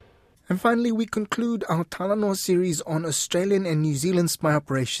And finally, we conclude our Talanoa series on Australian and New Zealand spy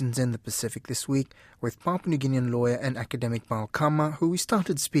operations in the Pacific this week with Papua New Guinean lawyer and academic Paul Khama, who we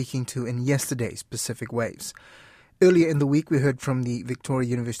started speaking to in yesterday's Pacific Waves. Earlier in the week, we heard from the Victoria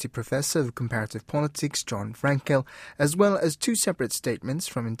University Professor of Comparative Politics, John Frankel, as well as two separate statements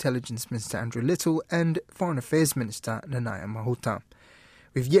from Intelligence Minister Andrew Little and Foreign Affairs Minister Nanaia Mahuta.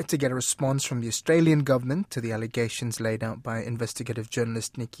 We've yet to get a response from the Australian government to the allegations laid out by investigative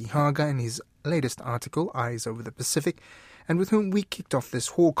journalist Nicky Hager in his latest article, Eyes Over the Pacific, and with whom we kicked off this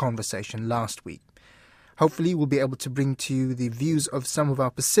whole conversation last week. Hopefully we'll be able to bring to you the views of some of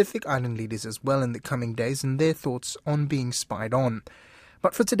our Pacific Island leaders as well in the coming days and their thoughts on being spied on.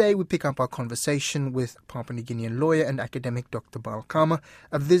 But for today, we pick up our conversation with Papua New Guinean lawyer and academic Dr. Paul Khama,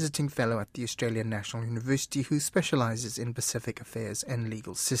 a visiting fellow at the Australian National University who specialises in Pacific affairs and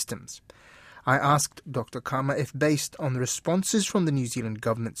legal systems. I asked Dr. Khama if, based on the responses from the New Zealand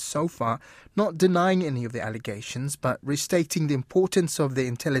government so far, not denying any of the allegations, but restating the importance of their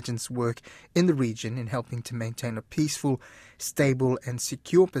intelligence work in the region in helping to maintain a peaceful, stable and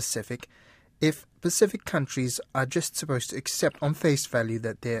secure Pacific, if Pacific countries are just supposed to accept on face value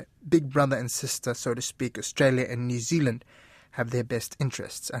that their big brother and sister, so to speak, Australia and New Zealand, have their best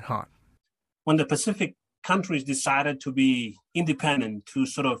interests at heart. When the Pacific countries decided to be independent, to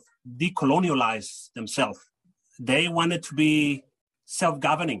sort of decolonialize themselves, they wanted to be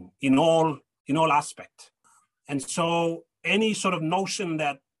self-governing in all aspects. And so any sort of notion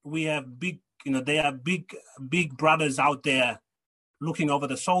that we have they are big brothers out there looking over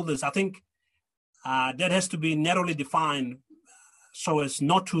the shoulders, I think that has to be narrowly defined so as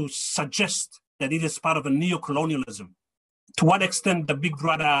not to suggest that it is part of a neo-colonialism. To what extent the big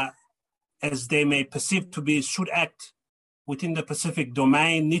brother, as they may perceive to be, should act within the Pacific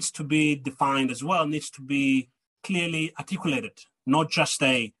domain needs to be defined as well, needs to be clearly articulated, not just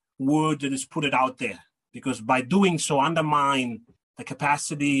a word that is put out there, because by doing so undermine the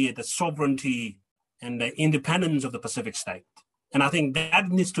capacity, the sovereignty, and the independence of the Pacific state. And I think that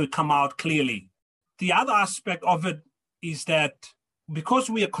needs to come out clearly. The other aspect of it is that because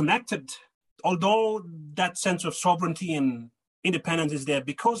we are connected, although that sense of sovereignty and independence is there,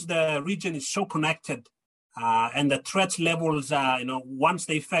 because the region is so connected and the threat levels, once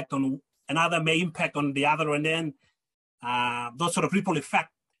they affect on another may impact on the other, and then those sort of ripple effect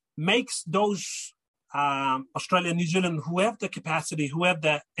makes those Australia and New Zealand who have the capacity, who have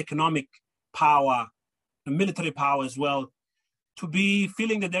the economic power, the military power as well, to be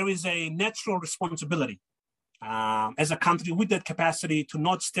feeling that there is a natural responsibility as a country with that capacity to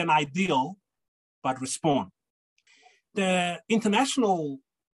not stand ideal, but respond. The international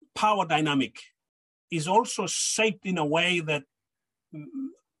power dynamic is also shaped in a way that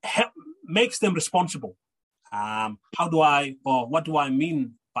makes them responsible. What do I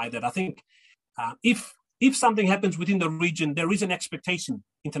mean by that? I think if something happens within the region, there is an expectation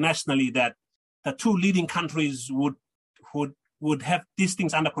internationally that the two leading countries would have these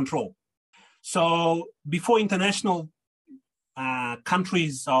things under control. So before international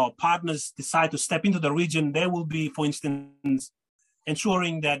countries or partners decide to step into the region, they will be, for instance,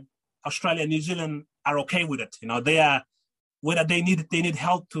 ensuring that Australia and New Zealand are okay with it. They are, whether they need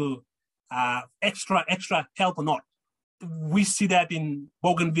help to extra help or not. We see that in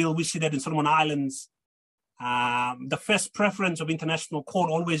Bougainville, we see that in Solomon Islands. The first preference of international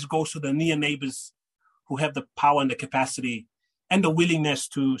court always goes to the near neighbors who have the power and the capacity and the willingness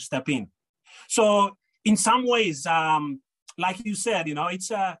to step in. So in some ways, like you said, it's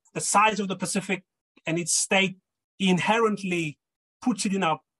the size of the Pacific and its state inherently puts it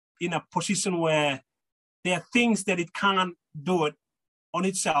in a position where there are things that it can't do it on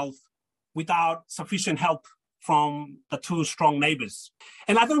itself without sufficient help from the two strong neighbors.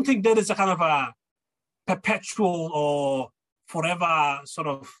 And I don't think that is a kind of a perpetual or forever sort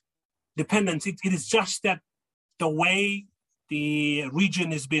of dependence. It is just that the way the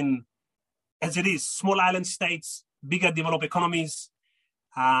region has been, as it is, small island states, bigger developed economies,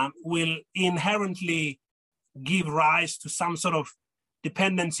 will inherently give rise to some sort of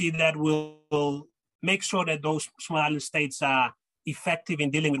dependency that will make sure that those small island states are effective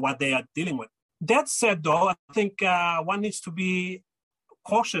in dealing with what they are dealing with. That said, though, I think one needs to be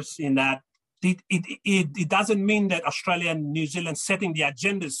cautious in that it doesn't mean that Australia and New Zealand setting the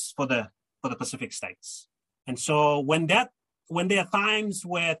agendas for the Pacific states. And so when there are times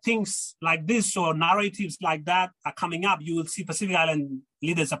where things like this or narratives like that are coming up, you will see Pacific Island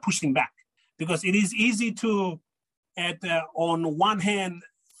leaders are pushing back, because it is easy to, on one hand,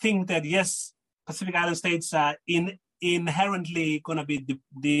 think that, yes, Pacific Island states are inherently going to be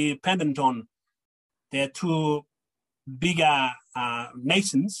dependent on their two bigger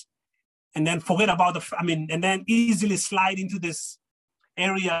nations. and then forget about and then easily slide into this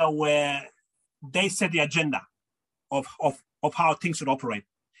area where they set the agenda of how things should operate.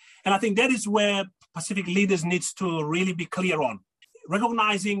 And I think that is where Pacific leaders needs to really be clear on,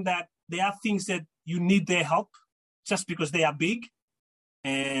 recognizing that there are things that you need their help just because they are big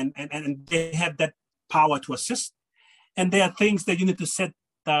and they have that power to assist. And there are things that you need to set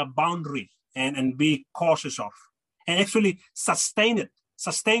the boundary and be cautious of, and actually sustain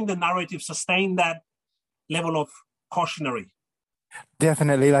the narrative, sustain that level of cautionary.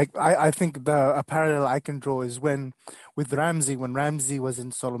 Definitely. Like I think a parallel I can draw is when Ramsey was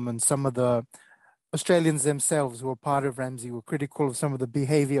in Solomon, some of the Australians themselves who were part of Ramsey were critical of some of the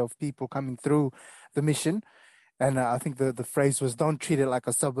behavior of people coming through the mission. And I think the phrase was, don't treat it like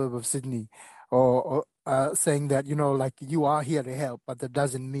a suburb of Sydney, or saying that, like you are here to help, but that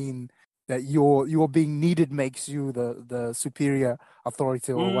doesn't mean that you're being needed makes you the superior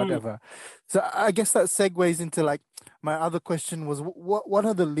authority or whatever. So I guess that segues into like my other question was, what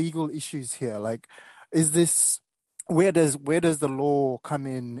are the legal issues here? Like, is this, where does the law come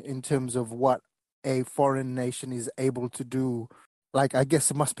in terms of what a foreign nation is able to do? Like, I guess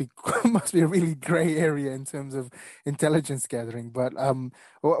it must be a really gray area in terms of intelligence gathering. But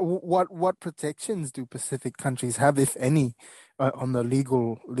what protections do Pacific countries have, if any, on the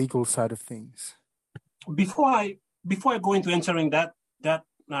legal side of things? Before I go into answering that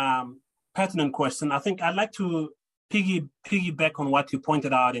pertinent question, I think I'd like to piggyback on what you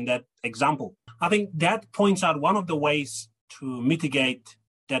pointed out in that example. I think that points out one of the ways to mitigate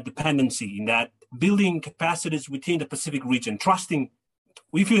that dependency, in that building capacities within the Pacific region, trusting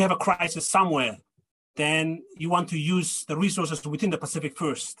if you have a crisis somewhere, then you want to use the resources within the Pacific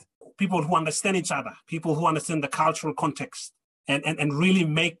first. People who understand each other, people who understand the cultural context, and really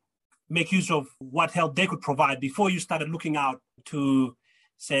make use of what help they could provide before you started looking out to,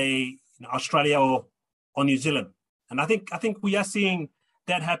 say, Australia or New Zealand. And I think we are seeing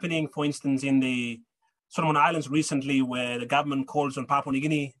that happening, for instance, in the Solomon Islands recently, where the government calls on Papua New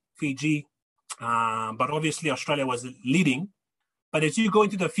Guinea, Fiji, but obviously Australia was leading. But as you go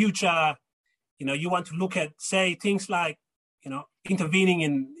into the future, you want to look at, say, things like, intervening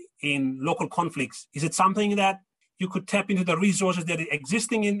in local conflicts. Is it something that you could tap into the resources that are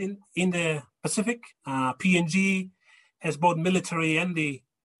existing in the Pacific? PNG has both military and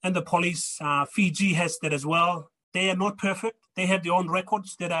the police. Fiji has that as well. They are not perfect. They have their own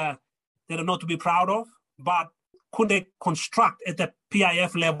records that are not to be proud of. But could they construct at the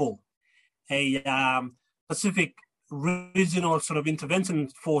PIF level a Pacific regional sort of intervention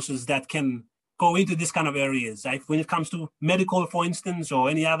forces that can go into this kind of areas? Like when it comes to medical, for instance, or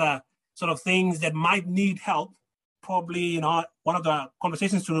any other sort of things that might need help, probably, one of the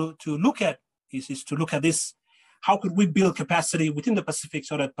conversations to look at is to look at this. How could we build capacity within the Pacific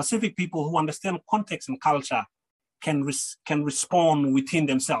so that Pacific people who understand context and culture can respond within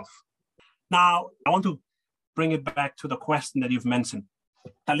themselves? Now, I want to bring it back to the question that you've mentioned,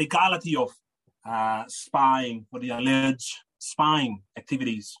 the legality of spying, or the alleged spying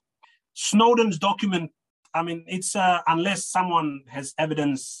activities. Snowden's document, it's unless someone has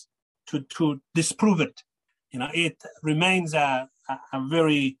evidence to disprove it, it remains a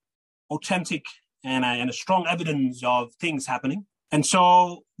very authentic and a strong evidence of things happening. And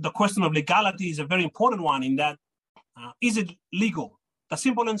so the question of legality is a very important one, in that, is it legal? The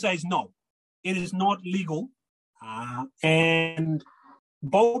simple answer is no, it is not legal. And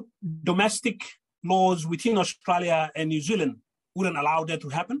both domestic laws within Australia and New Zealand wouldn't allow that to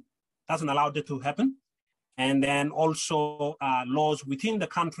happen, doesn't allow that to happen. And then also laws within the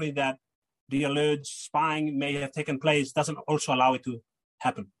country that the alleged spying may have taken place doesn't also allow it to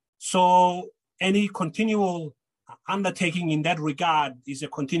happen. So any continual undertaking in that regard is a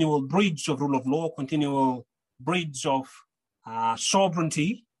continual breach of rule of law, continual breach of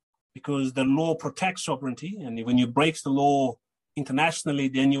sovereignty, because the law protects sovereignty. And when you break the law internationally,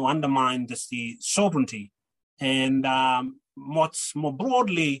 then you undermine the sovereignty. And what's more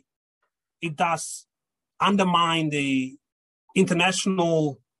broadly, it does undermine the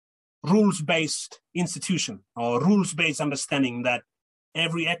international rules-based institution or rules-based understanding that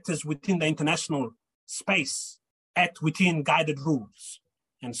every actors within the international space act within guided rules.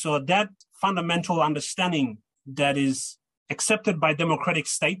 And so that fundamental understanding that is accepted by democratic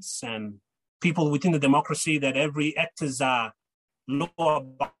states and people within the democracy, that every actors are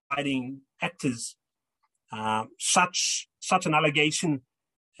law-abiding actors, such an allegation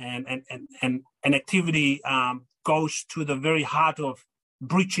and an activity goes to the very heart of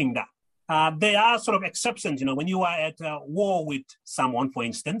breaching that. There are sort of exceptions, when you are at war with someone, for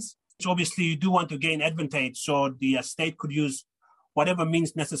instance, obviously you do want to gain advantage, so the state could use whatever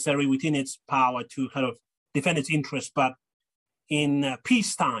means necessary within its power to kind of defend its interests. But in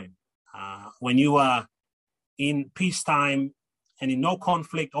peacetime, when you are in peacetime and in no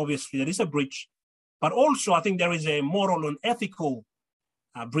conflict, obviously there is a breach. But also, I think there is a moral and ethical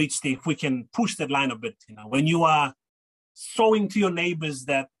breach, if we can push that line a bit. When you are showing to your neighbors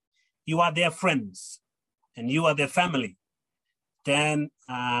that you are their friends and you are their family, then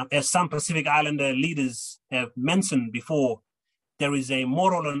as some Pacific Islander leaders have mentioned before, there is a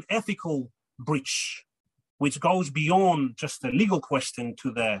moral and ethical breach which goes beyond just the legal question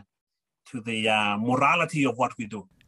to the morality of what we do.